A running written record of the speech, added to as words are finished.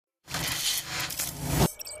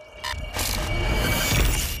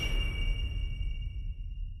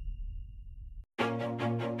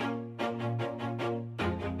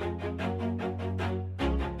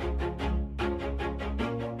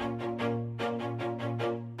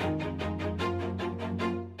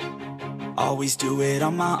Always do it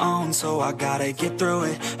on my own, so I gotta get through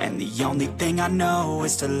it. And the only thing I know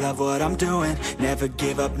is to love what I'm doing. Never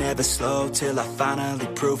give up, never slow, till I finally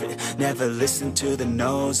prove it. Never listen to the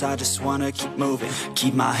no's, I just wanna keep moving.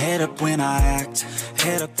 Keep my head up when I act,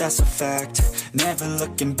 head up, that's a fact. Never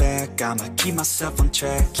looking back, I'ma keep myself on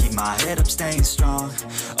track. Keep my head up, staying strong,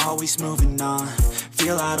 always moving on.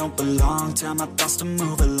 Feel I don't belong, tell my thoughts to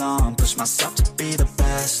move along. Push myself to be the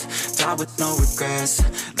best, die with no regrets.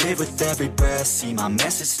 Live with every breath, see my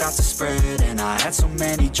message start to spread. And I had so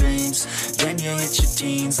many dreams, then you hit your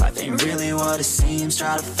teens. Life ain't really what it seems,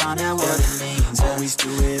 try to find out what it means. Always do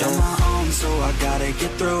it on my own, so I gotta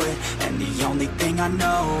get through it. And the only thing I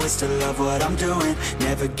know is to love what I'm doing.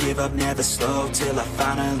 Never give up, never slow, till I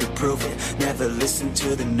finally prove it. Never listen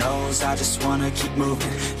to the no's, I just wanna keep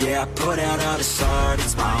moving. Yeah, I put out all this art,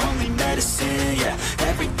 it's my only medicine. Yeah,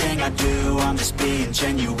 everything I do, I'm just being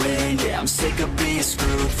genuine. Yeah, I'm sick of being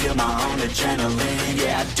screwed, feel my own adrenaline.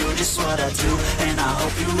 Yeah, I do just what I do, and I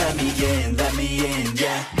hope you let me in,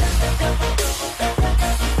 yeah.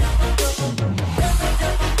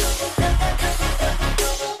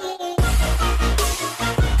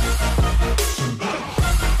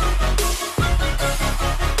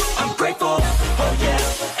 I'm grateful, oh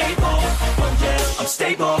yeah, able, oh yeah, I'm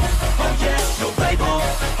stable, oh yeah, no label,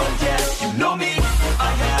 oh yeah, you know me,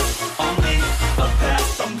 I have only a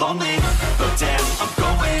path, I'm lonely, but damn, I'm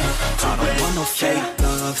going to win. I don't want no fake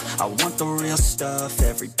love, I want the real stuff.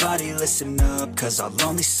 Everybody listen up, cause I'll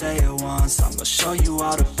only say it once. I'm gonna show you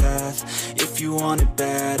all the path, if you want it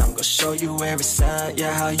bad. I'm gonna show you where it's at,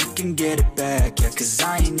 yeah, how you can get it back. Yeah, cause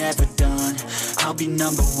I ain't never done, I'll be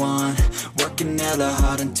number one. Working hella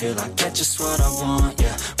hard until I get just what I want,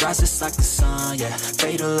 yeah. Rises like the sun, yeah,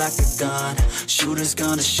 fatal like a gun. Shooters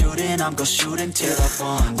gonna shoot and I'm gonna shoot until I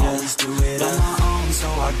won, yeah. Always do it on my own, so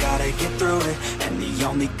I gotta get through it. And the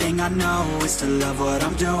only thing I know is to love what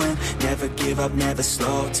I'm doing. Never give up, never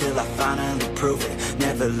slow, till I finally prove it.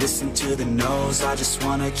 Never listen to the no's, I just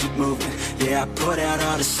wanna keep moving. Yeah, I put out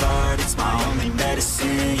all this art, it's my only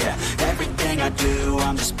medicine. Yeah, everything I do,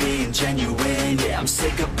 I'm just being genuine. Yeah, I'm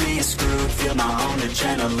sick of being screwed, feel my own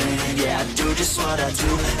adrenaline. Yeah, I do just what I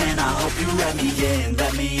do, and I hope you let me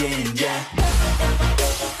in, yeah.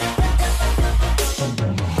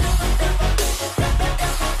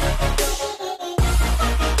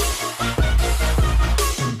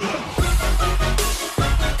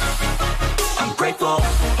 Grateful,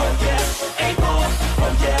 oh yeah, able,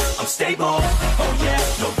 oh yeah, I'm stable, oh yeah,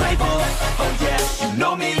 no label, oh yeah, you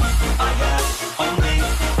know me, I have only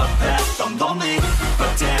a path, I'm lonely,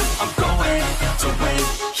 but damn, I'm going to win,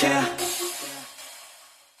 yeah.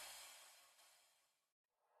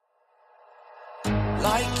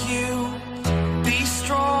 Like you, be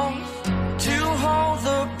strong to hold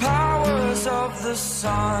the powers of the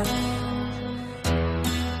sun.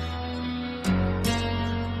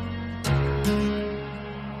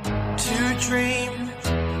 Dream,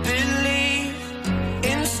 believe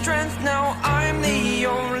in strength. Now I'm the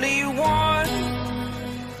only one,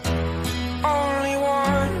 only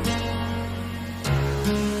one.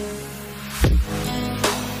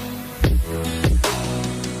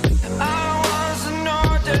 I was an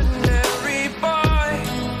ordinary boy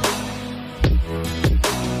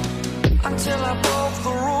until I broke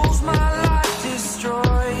the rules, my life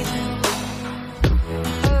destroyed,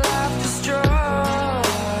 a life destroyed.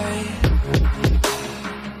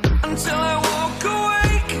 Until I walk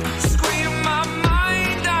awake, scream my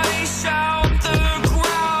mind, I shout, the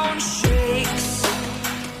ground shakes.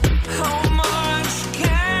 How much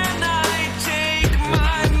can I take?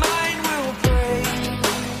 My mind will break.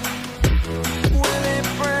 Will it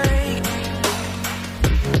break?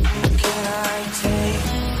 Can I take?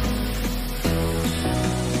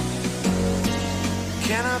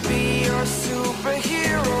 Can I be your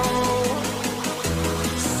superhero?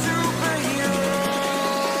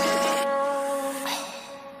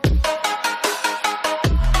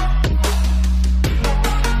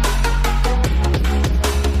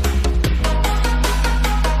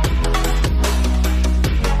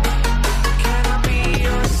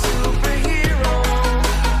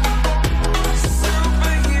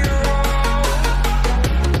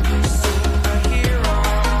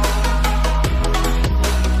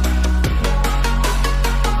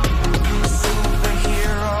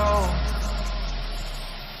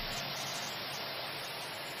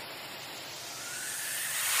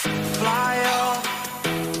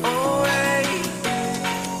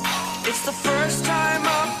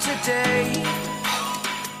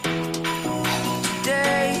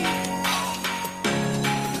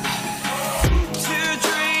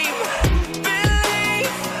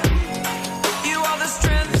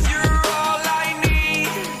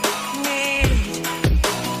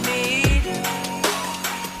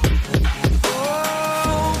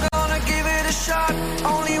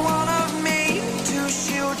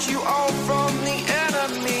 protect you all from the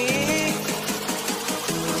enemy.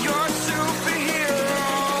 You're a superhero.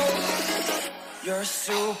 You're a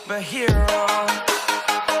superhero.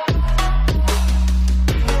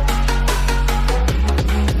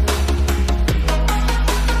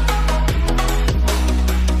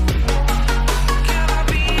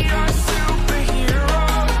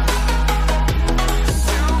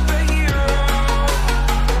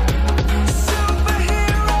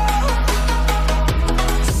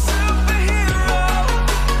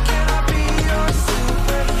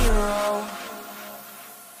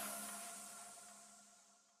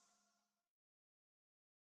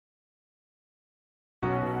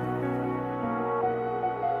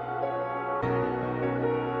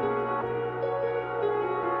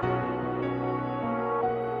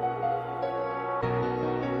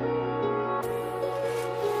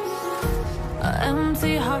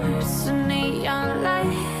 Empty hearts and neon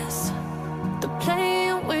lights, they're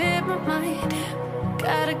playing with my mind.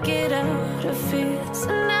 Gotta get out of here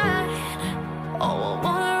tonight. Oh, I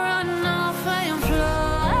wanna run off and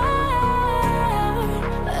fly.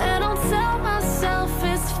 And I'll tell myself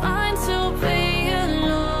it's fine to be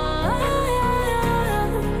alone,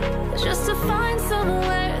 just to find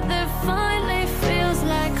somewhere that finally feels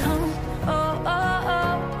like home. Oh, oh,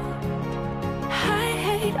 oh. I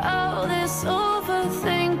hate all this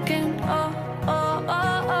overthinking. Oh, oh,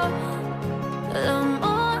 oh, oh. The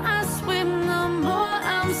more I swim, the more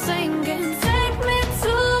I'm sinking. Take me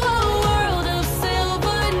to a world of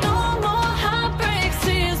silver. No more heartbreaks,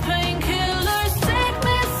 tears, painkillers. Take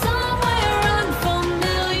me somewhere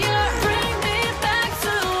unfamiliar. Bring me back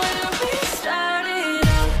to where we started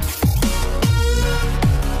out.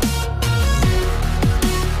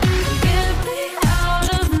 Get me out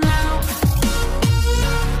of now.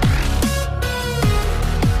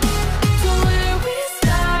 To where we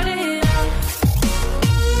started out.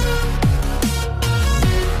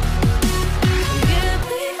 Get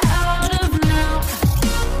me out of now.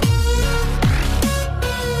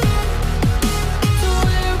 To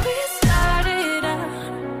where we started out.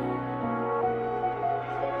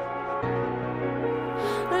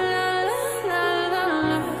 La la la la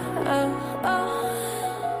la. Oh, oh.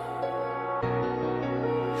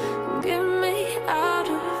 Get me out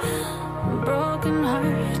of broken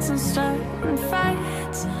hearts and starting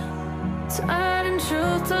fights, turning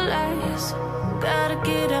truth to lies. Gotta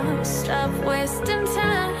get up, stop wasting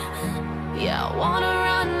time. Yeah, I wanna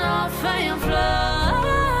run off and fly.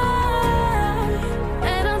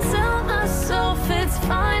 And I'll tell myself it's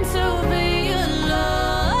fine to be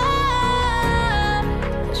alone,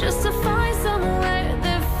 just to find somewhere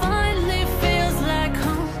that finally feels like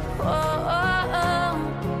home. Oh, oh, oh.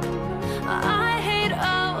 I hate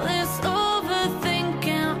all this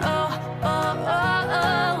overthinking. Oh, oh, oh,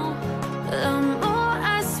 oh. The more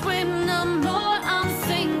I swim, the more I'm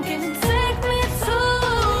sinking. Take me to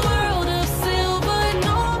a world of silver.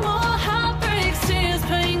 No more heartbreaks, tears,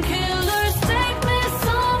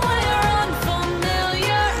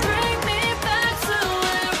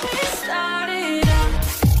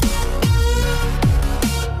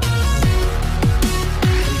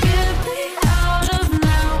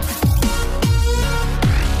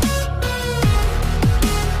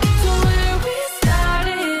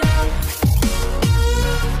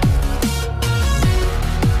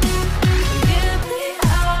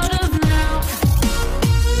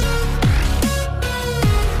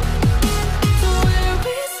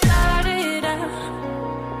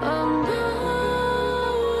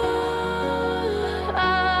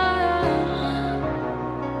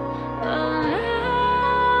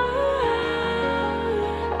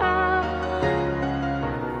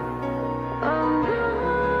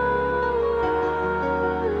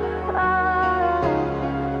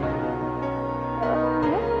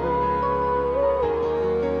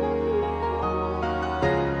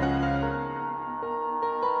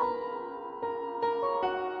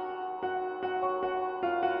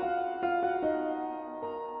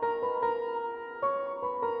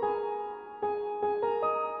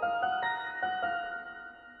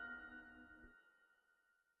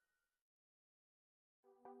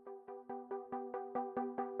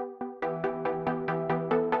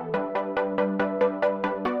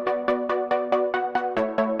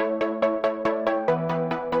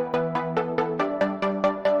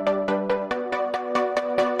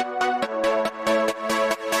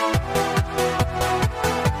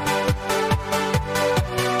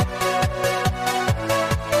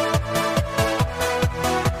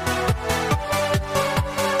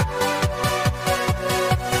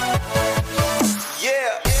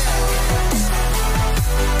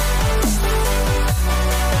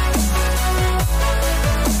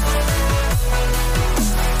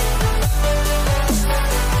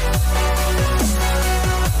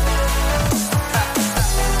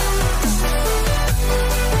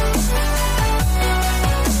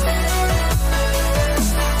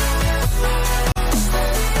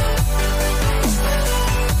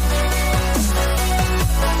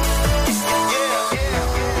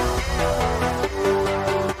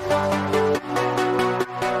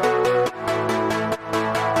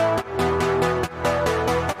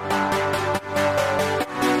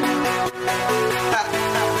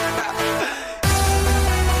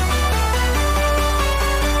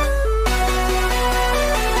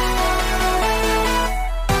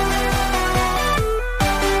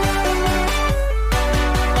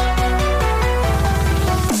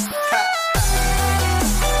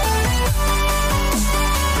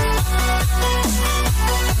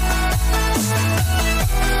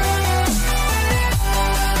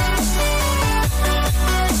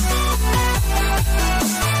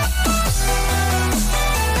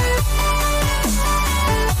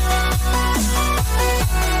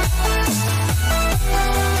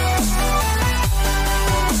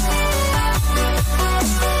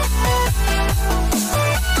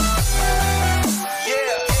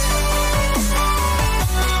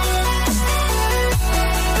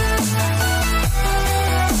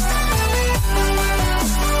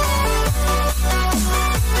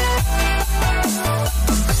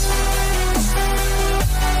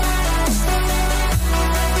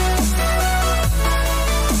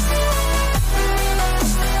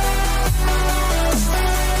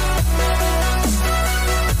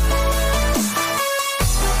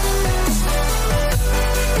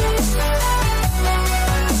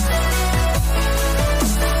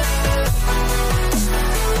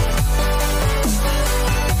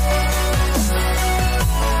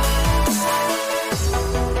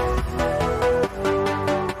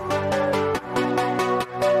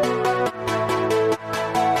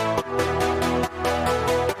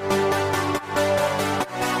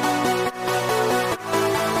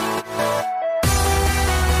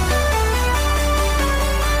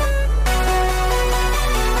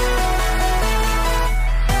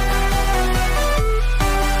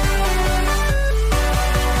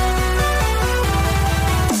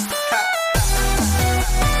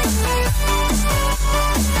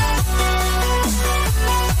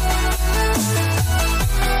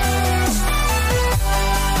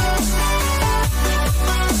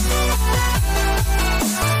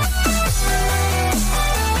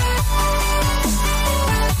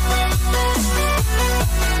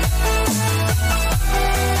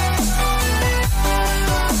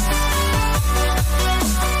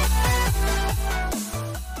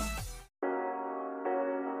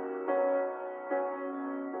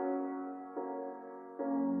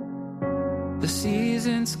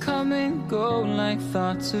 seasons come and go like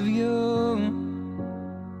thoughts of you.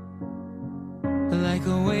 Like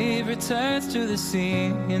a wave returns to the sea,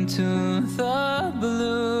 into the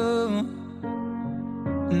blue.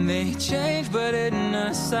 They change but in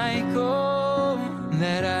a cycle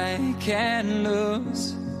that I can't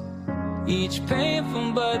lose. Each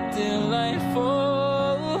painful but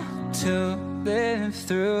delightful to live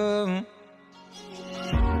through.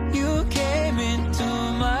 You came into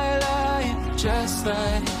my life just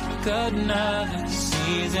like another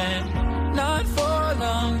season. Not for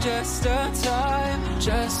long, just a time,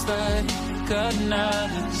 just like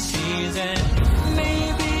another season.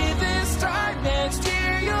 Maybe this time next year